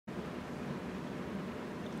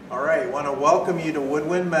All right, I want to welcome you to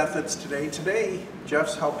Woodwind Methods today. Today,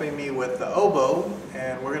 Jeff's helping me with the oboe,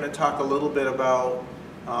 and we're going to talk a little bit about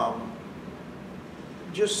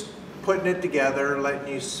just putting it together,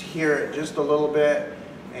 letting you hear it just a little bit,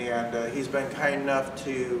 and he's been kind enough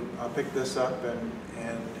to pick this up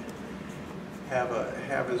and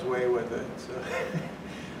have his way with it.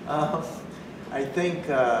 So, I think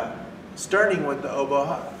starting with the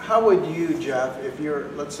oboe, how would you, Jeff, if you're,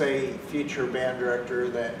 let's say, future band director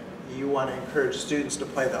that you want to encourage students to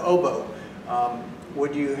play the oboe,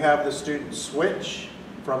 would you have the students switch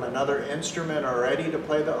from another instrument already to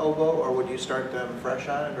play the oboe, or would you start them fresh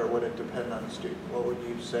on it, or would it depend on the student? What would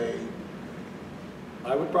you say?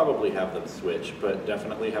 I would probably have them switch, but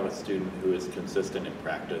definitely have a student who is consistent in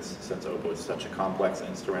practice, since oboe is such a complex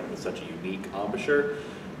instrument with such a unique embouchure.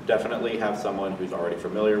 Definitely have someone who's already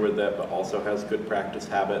familiar with it, but also has good practice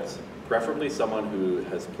habits. Preferably someone who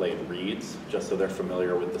has played reeds, just so they're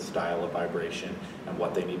familiar with the style of vibration and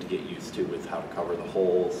what they need to get used to with how to cover the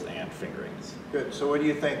holes and fingerings. Good. So what do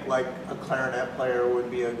you think, like a clarinet player would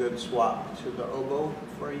be a good swap to the oboe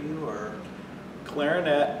for you, or?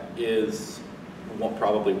 Clarinet is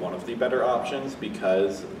probably one of the better options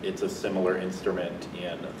because it's a similar instrument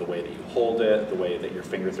in the way that you hold it, the way that your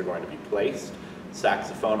fingers are going to be placed.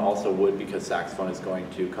 Saxophone also would, because saxophone is going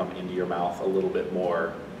to come into your mouth a little bit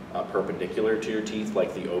more perpendicular to your teeth,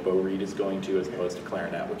 like the oboe reed is going to, as opposed to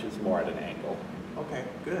clarinet, which is more at an angle. Okay,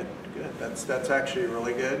 good. That's actually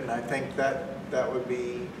really good, and I think that would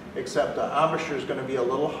be, except the embouchure is going to be a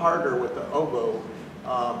little harder with the oboe.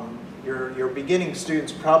 Your beginning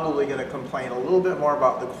student's probably going to complain a little bit more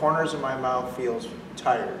about the corners of my mouth feels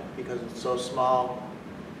tired because it's so small,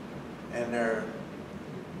 and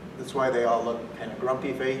that's why they all look kind of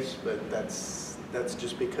grumpy face, but that's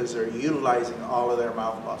just because they're utilizing all of their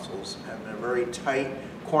mouth muscles, and they're very tight.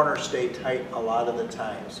 Corners stay tight a lot of the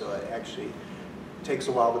time, so it actually takes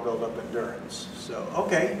a while to build up endurance. So,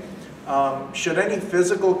 okay. Should any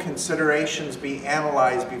physical considerations be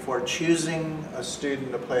analyzed before choosing a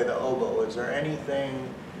student to play the oboe? Is there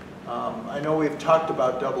anything, I know we've talked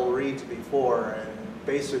about double reeds before, and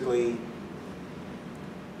basically,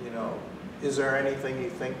 is there anything you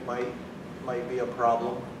think might be a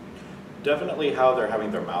problem? Definitely how they're having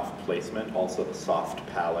their mouth placement. Also the soft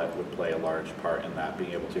palate would play a large part in that,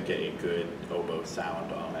 being able to get a good oboe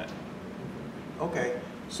sound on it. Okay,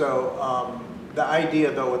 so the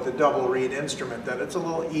idea though with the double reed instrument that it's a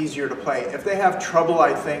little easier to play. If they have trouble,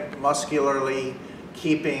 I think, muscularly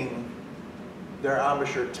keeping their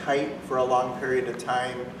embouchure tight for a long period of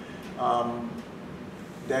time,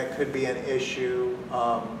 that could be an issue.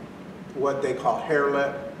 What they call hair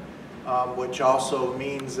lip, which also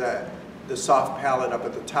means that the soft palate up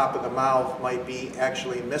at the top of the mouth might be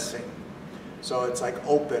actually missing. So it's like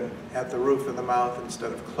open at the roof of the mouth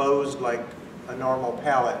instead of closed like a normal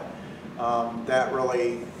palate. That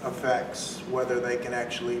really affects whether they can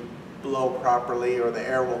actually blow properly or the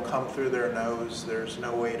air will come through their nose. There's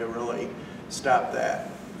no way to really stop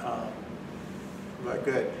that. But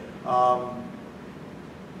good.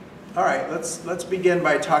 All right, let's begin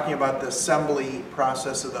by talking about the assembly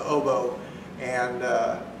process of the oboe. And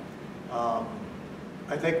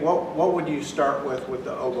I think what would you start with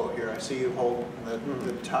the oboe here? I see you hold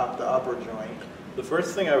the top, the upper joint. The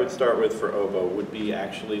first thing I would start with for oboe would be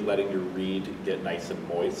actually letting your reed get nice and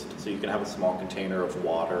moist. So you can have a small container of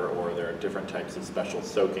water, or there are different types of special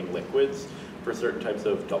soaking liquids for certain types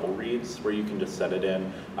of double reeds where you can just set it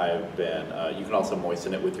in. You can also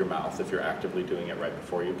moisten it with your mouth if you're actively doing it right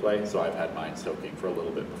before you play. So I've had mine soaking for a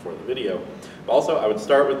little bit before the video. But also I would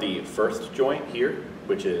start with the first joint here,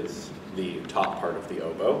 which is the top part of the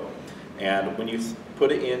oboe. And when you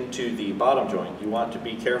put it into the bottom joint, you want to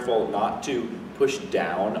be careful not to push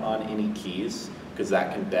down on any keys, because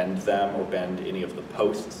that can bend them or bend any of the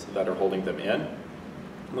posts that are holding them in.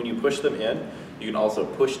 When you push them in, you can also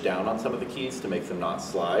push down on some of the keys to make them not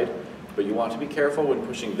slide, but you want to be careful when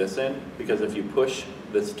pushing this in, because if you push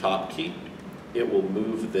this top key, it will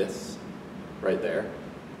move this right there,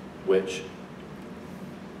 which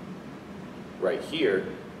right here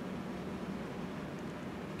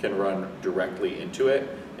can run directly into it.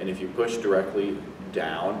 And if you push directly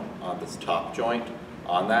down on this top joint,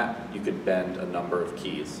 on that, you could bend a number of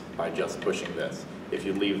keys by just pushing this. If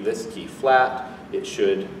you leave this key flat, it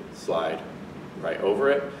should slide right over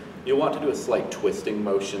it. You'll want to do a slight twisting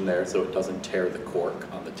motion there so it doesn't tear the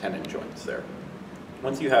cork on the tenon joints there.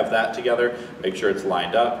 Once you have that together, make sure it's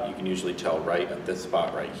lined up. You can usually tell right at this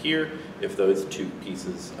spot right here if those two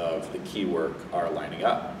pieces of the key work are lining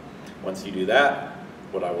up. Once you do that,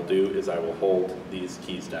 what I will do is I will hold these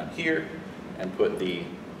keys down here and put the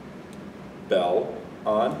bell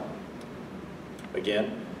on.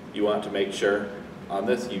 Again, you want to make sure on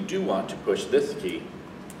this, you do want to push this key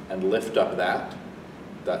and lift up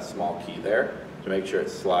that small key there to make sure it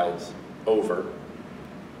slides over.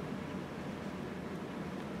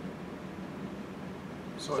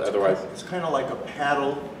 So Otherwise, it's kind of like a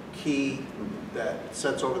paddle key that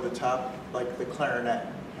sits over the top, like the clarinet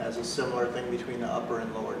has a similar thing between the upper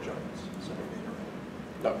and lower joints. So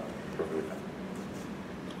no, perfectly fine.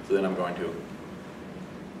 So then I'm going to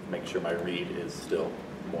make sure my reed is still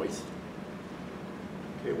moist.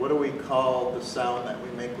 okay, what do we call the sound that we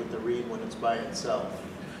make with the reed when it's by itself?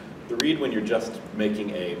 The reed, when you're just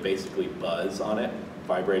making a basically buzz on it,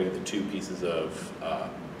 vibrating the two pieces of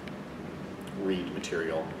reed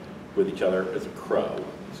material with each other, is a crow.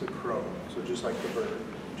 It's a crow, so just like the bird.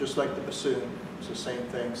 Just like the bassoon, it's the same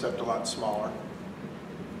thing except a lot smaller.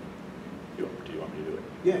 Do you want me to do it?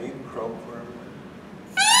 Yeah, you can crow for everyone.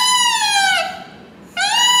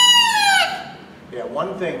 Yeah,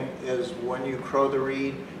 one thing is when you crow the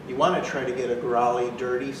reed, you want to try to get a growly,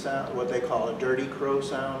 dirty sound, what they call a dirty crow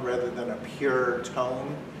sound, rather than a pure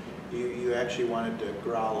tone. You actually want it to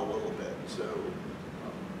growl a little bit. So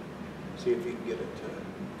see if you can get it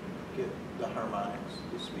to get the harmonics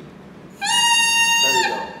to speak. There you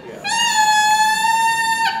go. Yeah.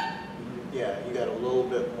 Yeah, you got a little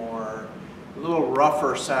bit more, a little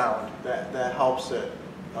rougher sound. That helps it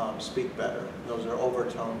speak better. Those are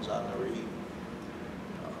overtones on the reed.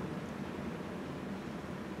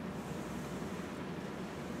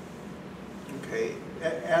 Okay,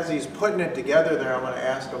 as he's putting it together there, I'm going to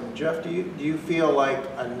ask him, Jeff, do you feel like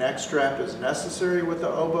a neck strap is necessary with the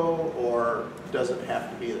oboe, or does it have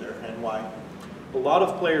to be there, and why? A lot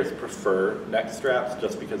of players prefer neck straps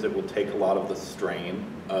just because it will take a lot of the strain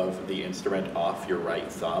of the instrument off your right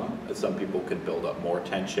thumb, as some people can build up more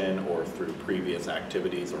tension, or through previous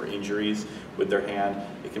activities or injuries with their hand,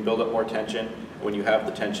 it can build up more tension. When you have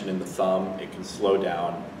the tension in the thumb, it can slow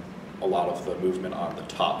down a lot of the movement on the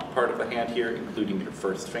top part of the hand here, including your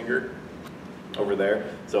first finger over there.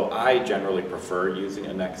 So I generally prefer using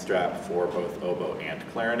a neck strap for both oboe and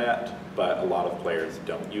clarinet, but a lot of players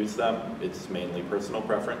don't use them. It's mainly personal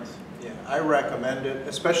preference. Yeah, I recommend it,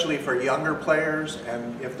 especially for younger players,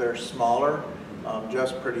 and if they're smaller,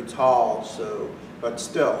 just pretty tall. So, but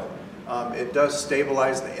still, it does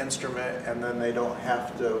stabilize the instrument, and then they don't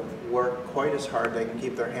have to work quite as hard. They can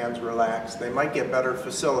keep their hands relaxed. They might get better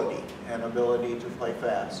facility and ability to play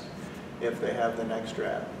fast if they have the neck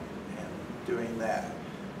strap and doing that.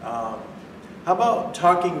 How about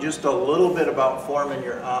talking just a little bit about forming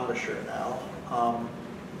your embouchure now?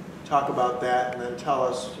 Talk about that, and then tell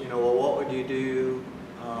us, well, what would you do,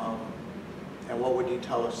 and what would you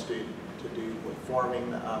tell us to do with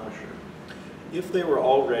forming the embouchure? If they were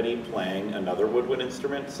already playing another woodwind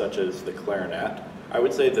instrument, such as the clarinet, I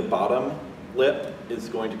would say the bottom lip is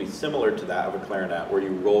going to be similar to that of a clarinet, where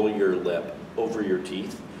you roll your lip over your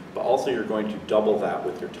teeth, but also you're going to double that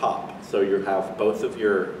with your top. So you have both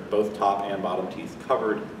top and bottom teeth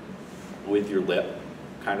covered with your lip,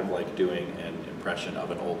 kind of like doing an impression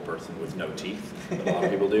of an old person with no teeth, that a lot of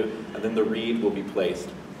people do. And then the reed will be placed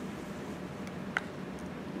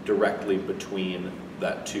directly between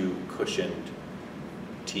that two cushioned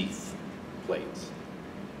teeth plates,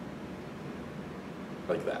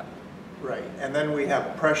 like that. Right, and then we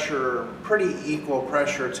have pressure, pretty equal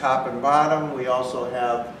pressure top and bottom. We also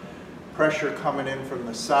have pressure coming in from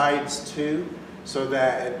the sides too, so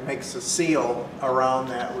that it makes a seal around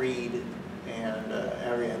that reed and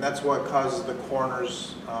area. And that's what causes the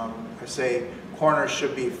corners. I say corners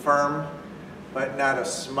should be firm, but not a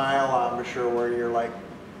smile embouchure where you're like,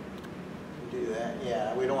 do that.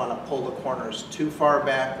 Yeah, we don't want to pull the corners too far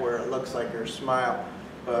back where it looks like your smile,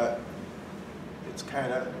 but it's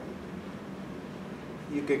kind of,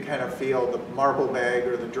 you could kind of feel the marble bag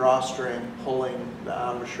or the drawstring pulling the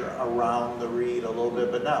embouchure around the reed a little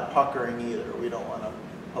bit, but not puckering either. We don't want to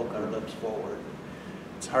poke our lips forward.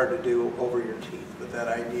 It's hard to do over your teeth with that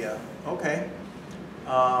idea. Okay.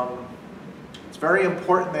 It's very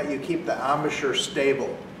important that you keep the embouchure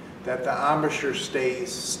stable, that the embouchure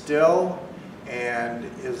stays still and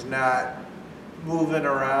is not moving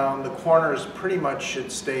around. The corners pretty much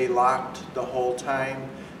should stay locked the whole time.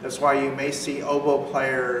 That's why you may see oboe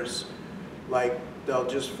players, like they'll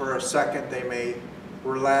just for a second, they may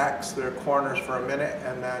relax their corners for a minute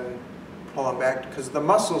and then pull them back, because the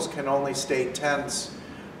muscles can only stay tense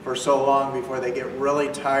for so long before they get really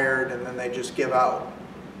tired and then they just give out.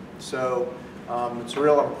 So it's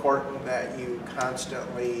real important that you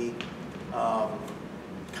constantly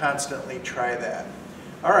try that.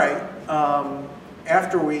 All right,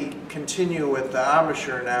 after we continue with the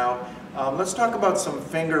embouchure now, let's talk about some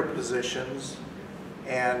finger positions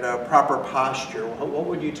and proper posture. What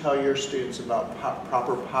would you tell your students about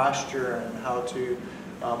proper posture and how to,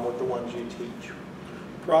 with the ones you teach?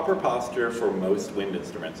 Proper posture for most wind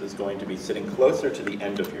instruments is going to be sitting closer to the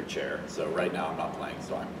end of your chair. So right now I'm not playing,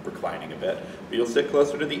 so I'm reclining a bit. But you'll sit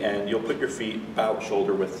closer to the end, you'll put your feet about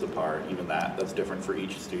shoulder widths apart, even that's different for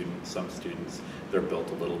each student. Some students, they're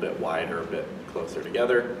built a little bit wider, a bit closer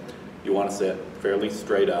together. You want to sit fairly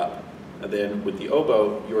straight up. And then with the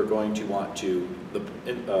oboe, you are going to want to,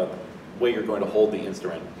 the way you're going to hold the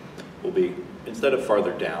instrument will be, instead of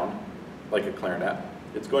farther down, like a clarinet,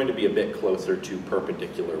 it's going to be a bit closer to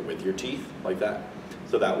perpendicular with your teeth, like that.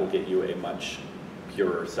 So that will get you a much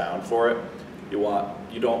purer sound for it. You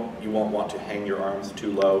won't want to hang your arms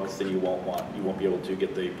too low, because then you won't be able to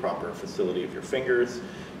get the proper facility of your fingers.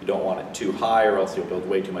 You don't want it too high, or else you'll build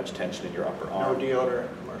way too much tension in your upper arm. No deodorant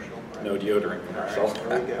commercial. Right? No deodorant commercial. All right,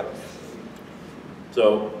 there we go.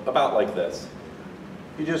 So about like this.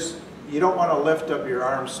 You don't want to lift up your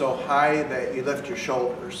arms so high that you lift your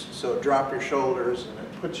shoulders. So drop your shoulders and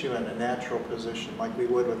it puts you in a natural position like we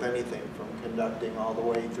would with anything from conducting all the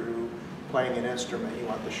way through playing an instrument. You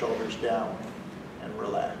want the shoulders down and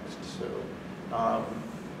relaxed. So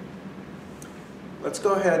let's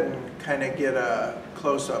go ahead and kind of get a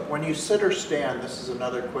close-up. When you sit or stand, this is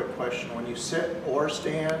another quick question. When you sit or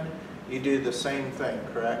stand, you do the same thing,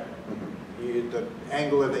 correct? Mm-hmm. The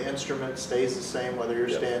angle of the instrument stays the same whether you're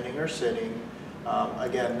standing or sitting.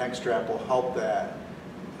 Again, neck strap will help that.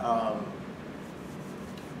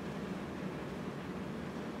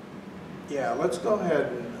 Yeah, let's go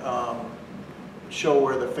ahead and show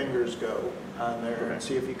where the fingers go on there and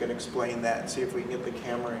see if you can explain that and see if we can get the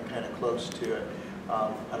camera in kind of close to it.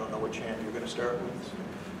 I don't know which hand you're going to start with.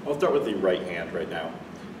 I'll start with the right hand right now.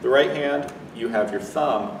 The right hand, you have your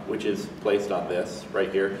thumb, which is placed on this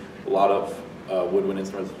right here. A lot of woodwind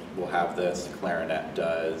instruments will have this. Clarinet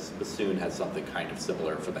does. Bassoon has something kind of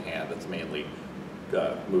similar for the hand that's mainly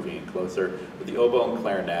moving in closer. But the oboe and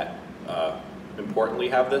clarinet importantly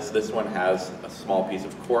have this. This one has a small piece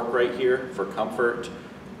of cork right here for comfort.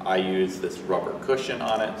 I use this rubber cushion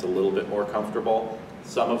on it. It's a little bit more comfortable.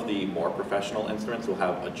 Some of the more professional instruments will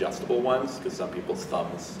have adjustable ones because some people's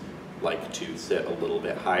thumbs like to sit a little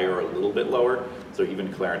bit higher or a little bit lower, so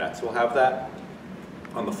even clarinets will have that.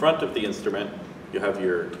 On the front of the instrument, you have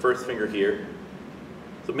your first finger here.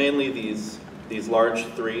 So mainly these large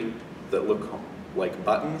three that look like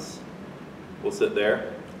buttons will sit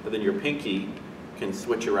there, and then your pinky can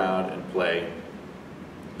switch around and play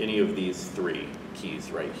any of these three keys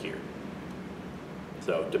right here.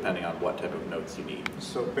 So depending on what type of notes you need.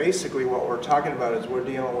 So basically what we're talking about is we're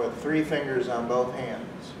dealing with 3 fingers on both hands.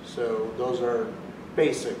 So those are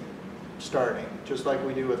basic starting, just like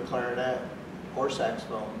we do with clarinet or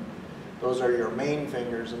saxophone. Those are your main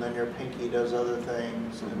fingers, and then your pinky does other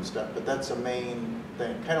things and stuff, but that's a main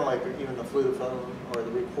thing. Kind of like even the flutophone or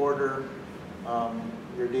the recorder,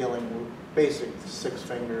 you're dealing with basic 6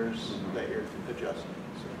 fingers that you're adjusting.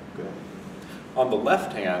 So good. On the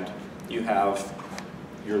left hand, you have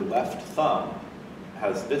your left thumb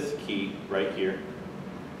has this key right here,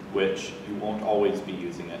 which you won't always be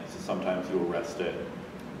using it. So sometimes you will rest it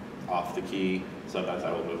off the key. Sometimes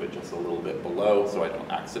I will move it just a little bit below so I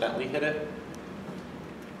don't accidentally hit it.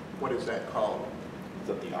 What is that called? Is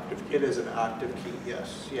that the octave key? It is an octave key,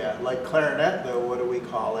 yes. Yeah, like clarinet though, what do we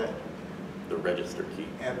call it? The register key.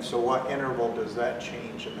 And so what interval does that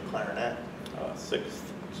change in the clarinet? 6th.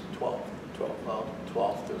 12th. 12th. Well,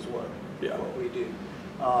 12th is what we do.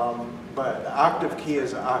 But the octave key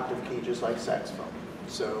is an octave key just like saxophone.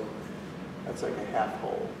 So that's like a half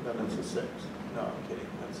whole, then it's a 6th. No, I'm kidding,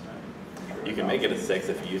 that's not true. You can make it a 6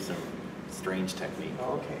 if you use some strange technique.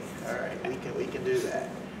 Okay, all right, we can do that.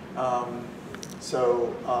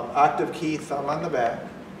 Octave key, thumb on the back.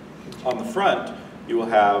 On the front, you will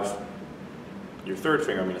have your third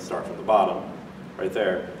finger. I'm going to start from the bottom, right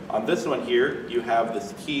there. On this one here, you have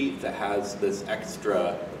this key that has this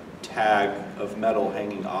extra tag of metal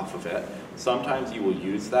hanging off of it. Sometimes you will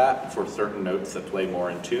use that for certain notes that play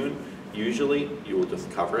more in tune. Usually, you will just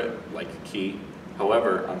cover it like a key.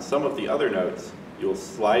 However, on some of the other notes, you will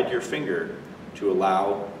slide your finger to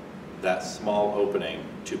allow that small opening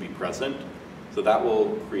to be present. So that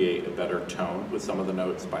will create a better tone with some of the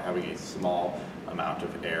notes by having a small amount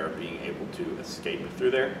of air being able to escape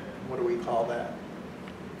through there. What do we call that?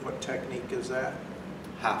 What technique is that?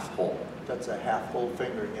 Half hole. That's a half whole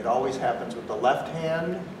fingering. It always happens with the left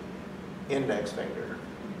hand index finger.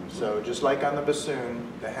 So just like on the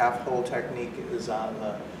bassoon, the half whole technique is on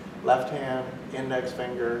the left hand index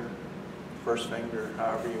finger first finger,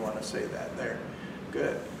 however you want to say that there.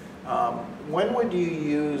 Good. When would you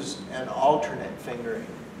use an alternate fingering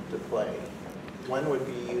to play? When would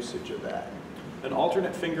be usage of that? An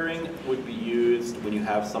alternate fingering would be used when you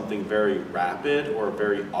have something very rapid or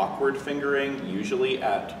very awkward fingering, usually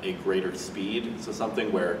at a greater speed. So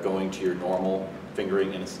something where going to your normal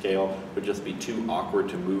fingering in a scale would just be too awkward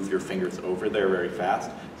to move your fingers over there very fast.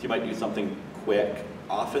 So you might do something quick.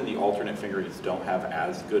 Often the alternate fingerings don't have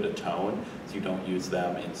as good a tone, so you don't use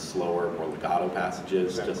them in slower, more legato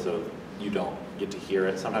passages, just so you don't get to hear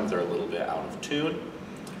it. Sometimes they're a little bit out of tune.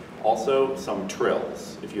 Also, some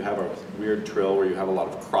trills. If you have a weird trill where you have a lot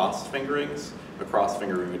of crossed fingerings, a cross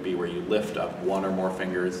fingering would be where you lift up one or more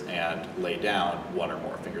fingers and lay down one or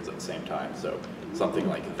more fingers at the same time. So something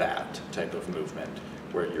like that type of movement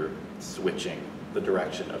where you're switching the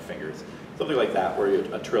direction of fingers. Something like that where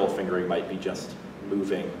a trill fingering might be just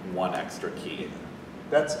moving one extra key.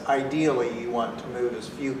 That's ideally you want to move as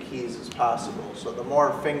few keys as possible. So the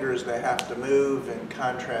more fingers they have to move in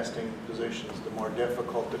contrasting positions, the more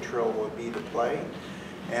difficult the trill would be to play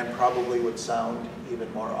and probably would sound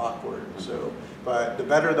even more awkward. So, but the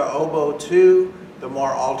better the oboe too, the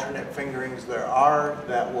more alternate fingerings there are,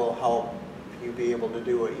 that will help you be able to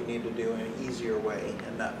do what you need to do in an easier way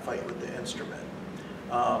and not fight with the instrument.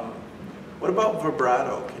 What about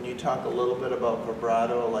vibrato? Can you talk a little bit about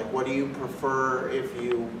vibrato? Like, what do you prefer if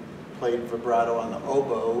you played vibrato on the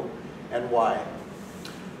oboe, and why?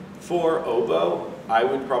 For oboe, I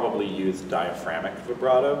would probably use diaphragmic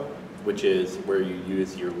vibrato, which is where you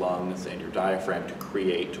use your lungs and your diaphragm to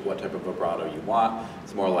create what type of vibrato you want.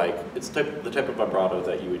 It's more like, it's the type of vibrato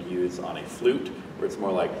that you would use on a flute, where it's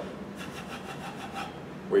more like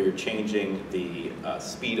where you're changing the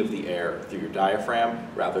speed of the air through your diaphragm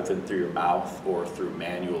rather than through your mouth or through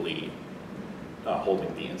manually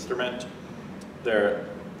holding the instrument.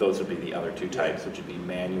 Those would be the other two types, which would be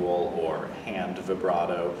manual or hand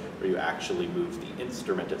vibrato, where you actually move the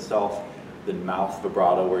instrument itself, then mouth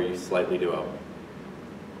vibrato, where you slightly do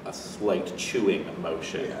a slight chewing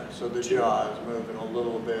motion. Yeah, so the jaw is moving a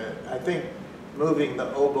little bit. I think moving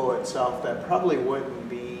the oboe itself, that probably wouldn't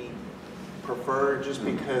be preferred, just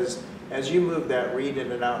because as you move that reed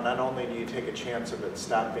in and out, not only do you take a chance of it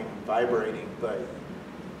stopping vibrating, but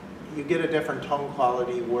you get a different tone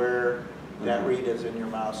quality where that reed is in your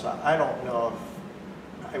mouth. So I don't know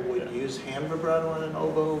if I would use hand vibrato on an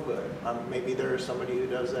oboe, but maybe there's somebody who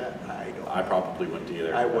does that. I probably wouldn't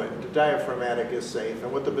either. I wouldn't. The diaphragmatic is safe,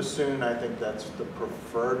 and with the bassoon, I think that's the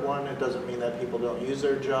preferred one. It doesn't mean that people don't use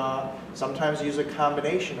their jaw. Sometimes use a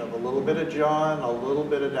combination of a little bit of jaw and a little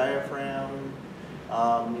bit of diaphragm.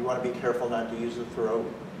 You want to be careful not to use the throat,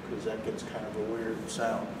 because that gets kind of a weird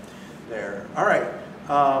sound there. All right.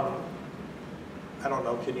 I don't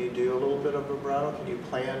know, can you do a little bit of vibrato? Can you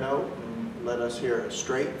play a note and let us hear it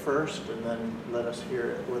straight first, and then let us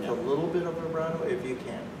hear it with a little bit of vibrato, if you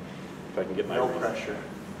can? If I can get my no pressure.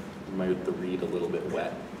 The reed a little bit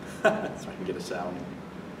wet, so I can get a sound.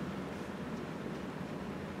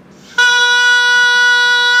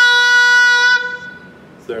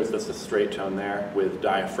 So there's just a straight tone there with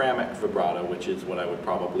diaphragmic vibrato, which is what I would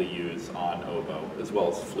probably use on oboe, as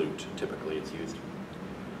well as flute. Typically it's used.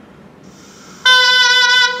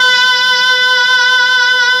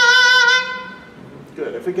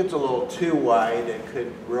 Good. If it gets a little too wide, it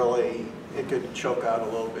could choke out a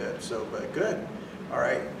little bit. So, but good. All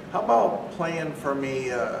right. How about playing for me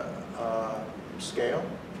scale?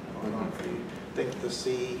 I don't know if you think the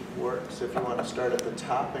C works. If you want to start at the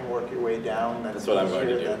top and work your way down, that's what I'm going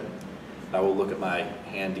to do. I will look at my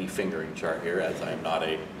handy fingering chart here, as I am not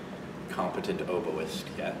a competent oboist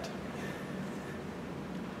yet.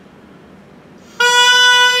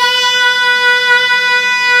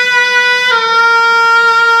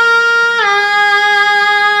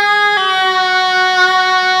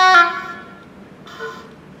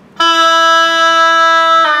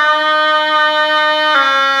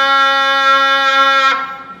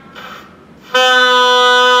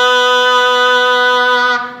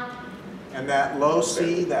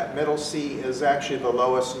 C, that middle C, is actually the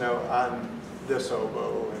lowest note on this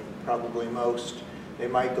oboe, and probably most. They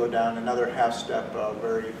might go down another half step. A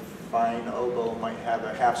very fine oboe might have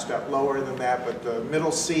a half step lower than that, but the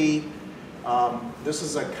middle C, this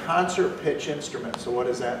is a concert pitch instrument, so what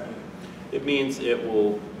does that mean? It means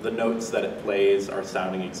the notes that it plays are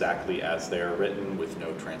sounding exactly as they are written, with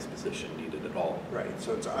no transposition needed at all. Right,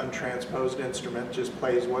 so it's an untransposed instrument, just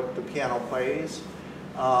plays what the piano plays.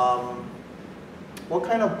 What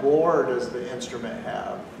kind of bore does the instrument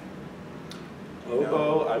have?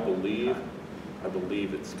 Oboe, I believe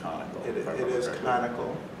it's conical. It is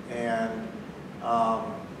conical, and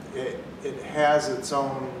it has its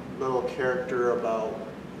own little character about,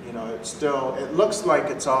 you know, it looks like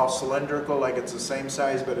it's all cylindrical, like it's the same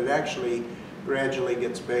size, but it actually gradually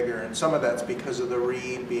gets bigger. And some of that's because of the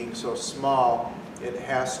reed being so small. It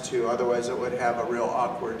has to, otherwise it would have a real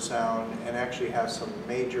awkward sound and actually have some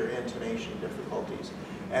major intonation difficulties.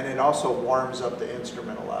 And it also warms up the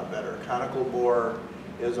instrument a lot better. Conical bore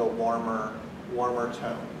is a warmer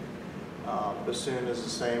tone. Bassoon is the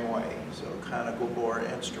same way, so conical bore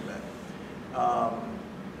instrument.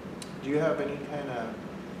 Do you have any kind of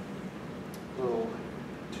little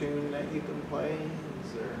tune that you can play?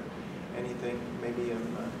 Is there anything maybe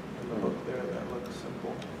in the book there that looks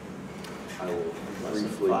simple? I will Lesson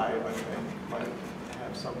briefly. 5, I think, might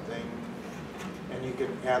have something. And you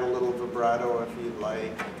can add a little vibrato if you'd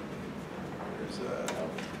like. There's a,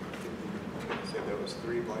 I'm going to say there was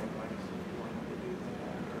 3 blank blanks if you wanted to do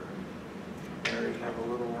that. Or Mary have a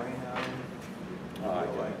little ring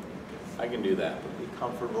on. I can do that. Be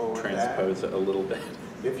comfortable with Transpose it a little bit.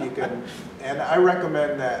 if you can. And I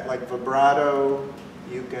recommend that, like vibrato,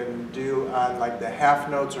 you can do on like the half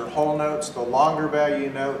notes or whole notes, the longer value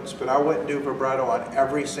notes, but I wouldn't do vibrato on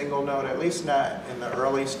every single note, at least not in the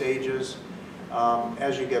early stages.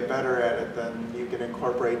 As you get better at it, then you can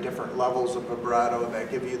incorporate different levels of vibrato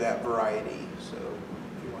that give you that variety. So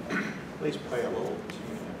if you want to at least play a little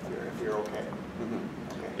tune if you're okay. Mm-hmm.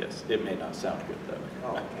 Okay. Yes, it may not sound good though.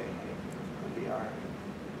 Oh, okay. It'll be all right.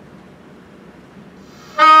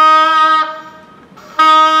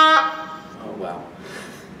 Oh wow.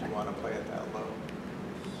 Do you want to play it that low?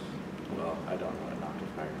 Well, I don't know an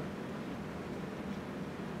octave higher.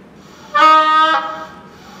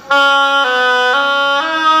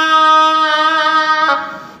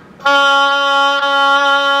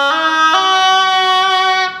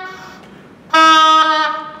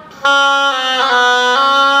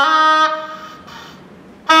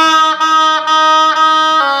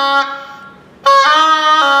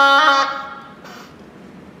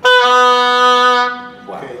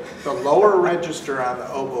 Register on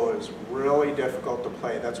the oboe is really difficult to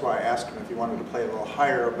play. That's why I asked him if he wanted to play a little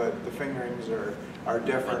higher, but the fingerings are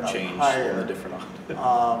different on higher. On the different octave.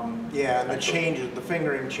 Yeah, and the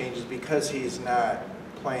fingering changes because he's not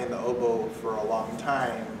playing the oboe for a long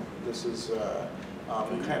time. This is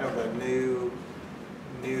kind of a new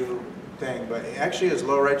thing, but actually his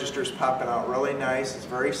low register is popping out really nice. It's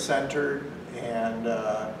very centered and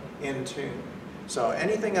in tune. So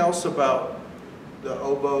anything else about the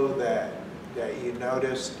oboe that you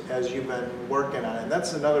noticed as you've been working on it? And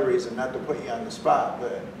that's another reason, not to put you on the spot,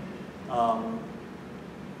 but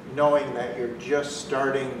knowing that you're just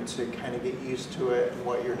starting to kind of get used to it and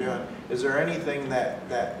what you're doing. Is there anything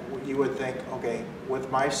that you would think, okay,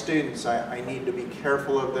 with my students, I need to be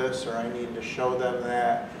careful of this, or I need to show them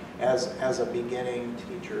that as a beginning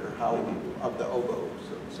teacher, how of the oboe,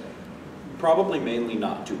 so to say? Probably mainly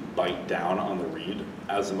not to bite down on the reed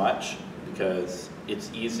as much, because it's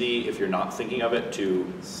easy, if you're not thinking of it,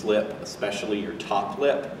 to slip, especially your top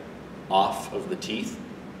lip, off of the teeth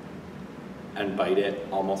and bite it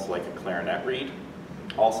almost like a clarinet reed.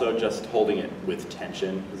 Also, just holding it with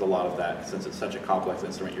tension is a lot of that. Since it's such a complex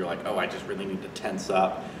instrument, you're like, oh, I just really need to tense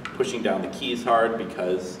up. Pushing down the keys hard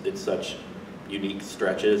because it's such unique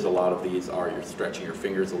stretches. A lot of these are you're stretching your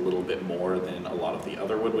fingers a little bit more than a lot of the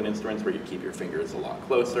other woodwind instruments where you keep your fingers a lot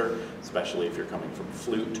closer, especially if you're coming from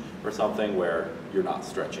flute or something where you're not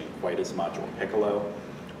stretching quite as much, or piccolo,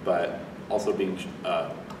 but also being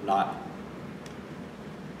not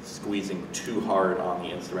squeezing too hard on the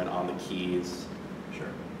instrument, on the keys. Sure.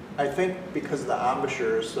 I think because the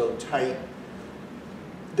embouchure is so tight,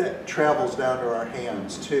 that travels down to our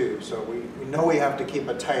hands too. So we know we have to keep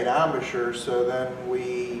a tight embouchure, so then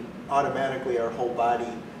we automatically, our whole body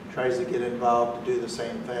tries to get involved to do the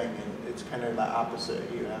same thing, and it's kind of the opposite.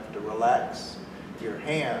 You have to relax your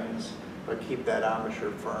hands, but keep that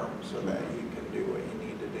embouchure firm so that you can do what you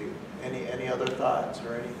need to do. Any other thoughts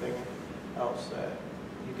or anything else that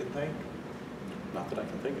you can think? Not that I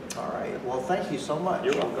can think of. All right. Well, thank you so much.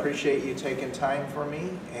 You're welcome. Appreciate you taking time for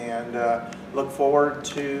me, and look forward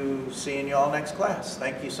to seeing you all next class.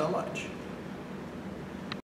 Thank you so much.